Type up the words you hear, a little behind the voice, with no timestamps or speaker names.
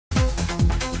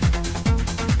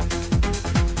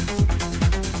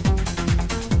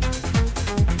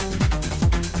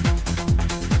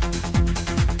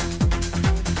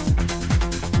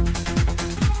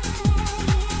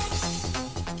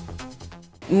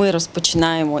Ми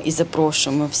розпочинаємо і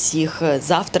запрошуємо всіх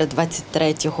завтра,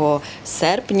 23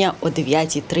 серпня о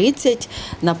 9:30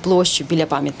 на площу біля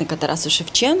пам'ятника Тарасу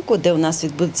Шевченку, де у нас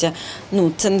відбудеться,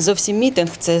 це не зовсім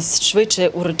мітинг, це швидше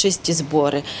урочисті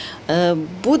збори.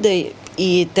 Буде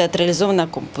і театралізована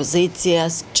композиція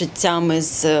з читцями,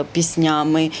 з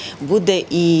піснями, буде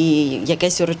і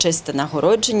якесь урочисте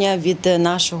нагородження від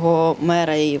нашого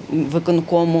мера і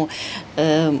виконкому,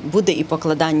 буде і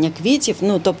покладання квітів,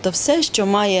 тобто все, що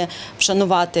має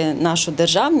вшанувати нашу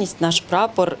державність, наш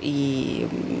прапор, і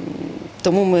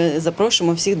тому ми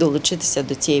запрошуємо всіх долучитися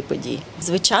до цієї події.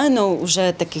 Звичайно,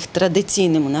 вже таких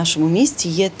традиційним у нашому місті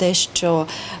є те, що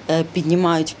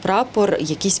піднімають прапор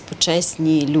якісь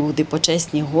почесні люди,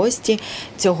 почесні гості.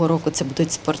 Цього року це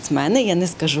будуть спортсмени, я не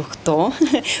скажу хто,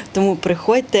 тому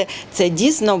приходьте. Це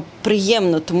дійсно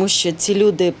приємно, тому що ці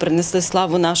люди принесли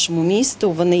славу нашому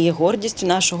місту, вони є гордістю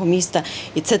нашого міста,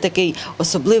 і це такий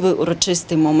особливий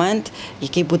урочистий момент,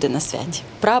 який буде на святі.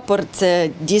 Прапор – це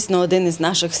дійсно один із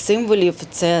наших символів,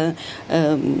 це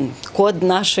код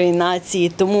нашої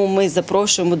нації, тому ми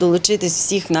запрошуємо долучитись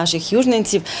всіх наших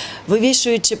южненців,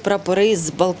 вивішуючи прапори з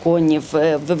балконів,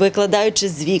 викладаючи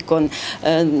з вікон,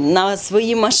 на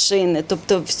свої машини,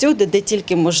 тобто всюди, де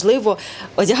тільки можливо.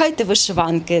 Одягайте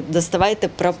вишиванки, доставайте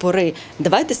прапори,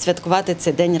 давайте святкувати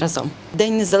цей день разом.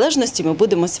 День Незалежності ми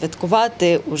будемо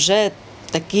святкувати уже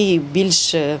такий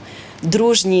більш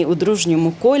у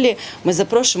дружньому колі. Ми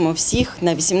запрошуємо всіх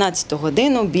на 18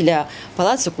 годину біля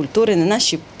Палацу культури, на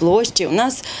нашій площі. У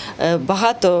нас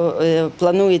багато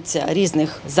планується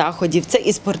різних заходів. Це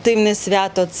і спортивне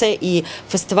свято, це і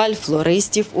фестиваль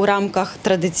флористів у рамках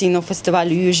традиційного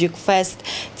фестивалю «Южік-фест»,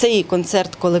 це і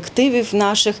концерт колективів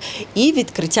наших, і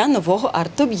відкриття нового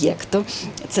арт-об'єкту.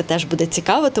 Це теж буде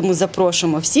цікаво, тому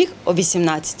запрошуємо всіх о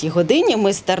 18 годині.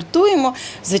 Ми стартуємо.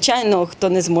 Звичайно, хто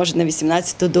не зможе на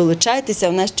 18-ту долучатися,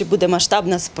 у нас ще буде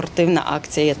масштабна спортивна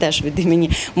акція. Я теж від імені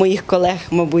моїх колег,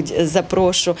 мабуть,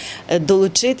 запрошу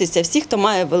долучитися. Всі, хто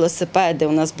має велосипеди,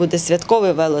 у нас буде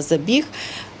святковий велозабіг.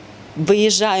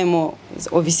 Виїжджаємо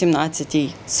о 18-й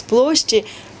з площі.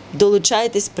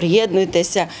 Долучайтесь,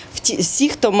 приєднуйтеся. Всі,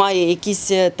 хто має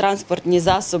якісь транспортні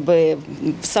засоби,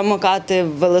 самокати,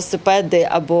 велосипеди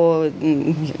або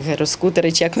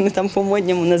гіроскутери, чи як вони там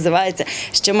по-модньому називаються,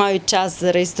 ще мають час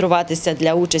зареєструватися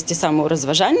для участі саме у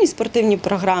розважальній спортивній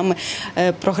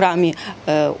програмі.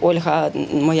 Ольга,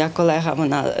 моя колега,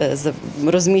 вона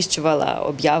розміщувала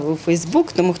обяви у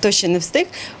Фейсбук, тому хто ще не встиг,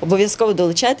 обов'язково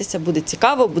долучайтеся, буде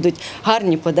цікаво, будуть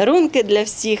гарні подарунки для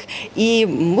всіх і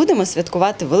будемо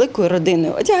святкувати великою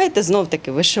родиною. Одягайте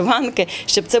знов-таки вишиванки,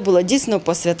 щоб це було дійсно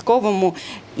по-святковому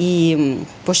і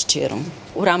по-щирому.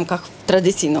 У рамках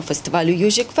традиційного фестивалю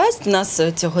 «Южік-фест» у нас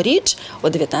цьогоріч о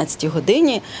 19-й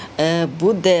годині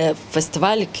буде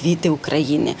фестиваль «Квіти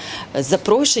України».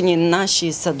 Запрошені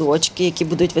наші садочки, які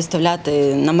будуть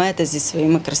виставляти намети зі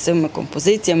своїми красивими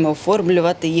композиціями,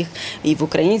 оформлювати їх і в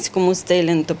українському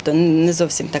стилі, тобто не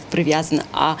зовсім так прив'язано.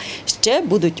 А ще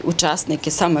будуть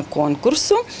учасники саме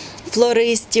конкурсу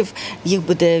флористів, їх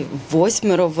буде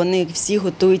 8, вони всі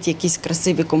готують якісь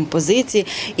красиві композиції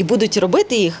і будуть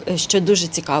робити їх, що дуже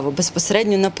цікаво,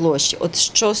 безпосередньо на площі. От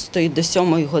з 6 до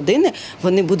 7 години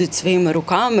вони будуть своїми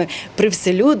руками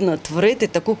привселюдно творити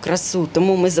таку красу.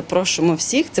 Тому ми запрошуємо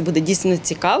всіх, це буде дійсно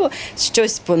цікаво,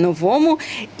 щось по-новому.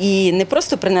 І не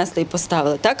просто принесли і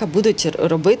поставили, а будуть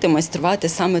робити, майструвати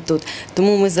саме тут.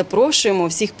 Тому ми запрошуємо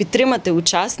всіх підтримати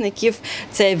учасників.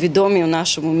 Це відомі у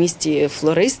нашому місті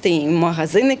флористи і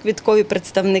магазини квіткові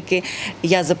представники.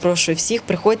 Я запрошую всіх,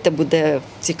 приходьте, буде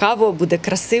цікаво, буде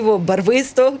красиво,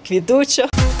 барвисто, квітучо.